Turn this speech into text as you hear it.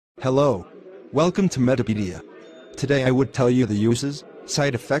Hello. Welcome to Medipedia. Today I would tell you the uses,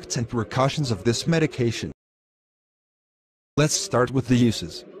 side effects and precautions of this medication. Let's start with the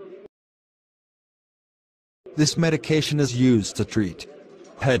uses. This medication is used to treat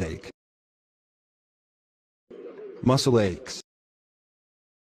headache, muscle aches,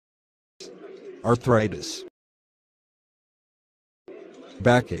 arthritis,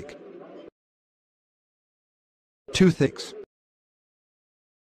 backache, toothaches,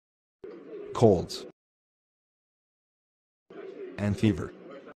 colds, and fever.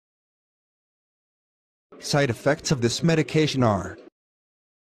 Side effects of this medication are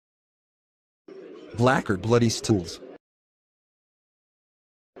black or bloody stools,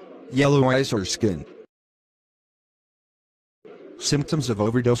 yellow eyes or skin. Symptoms of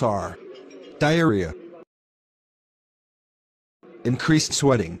overdose are diarrhea, increased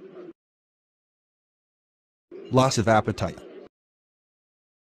sweating, loss of appetite,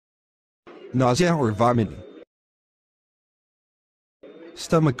 nausea or vomiting,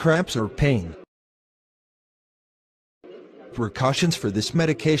 stomach cramps or pain. Precautions for this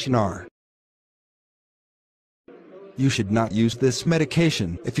medication are: you should not use this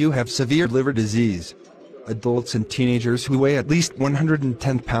medication if you have severe liver disease. Adults and teenagers who weigh at least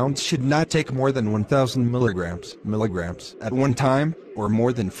 110 pounds should not take more than 1,000 milligrams at one time, or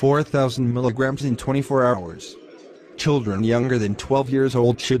more than 4,000 milligrams in 24 hours. Children younger than 12 years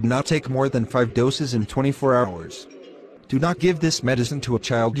old should not take more than 5 doses in 24 hours. Do not give this medicine to a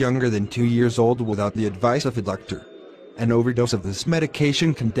child younger than 2 years old without the advice of a doctor. An overdose of this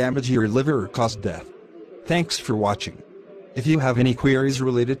medication can damage your liver or cause death. Thanks for watching. If you have any queries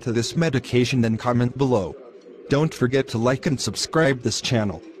related to this medication, then comment below. Don't forget to like and subscribe this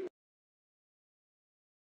channel.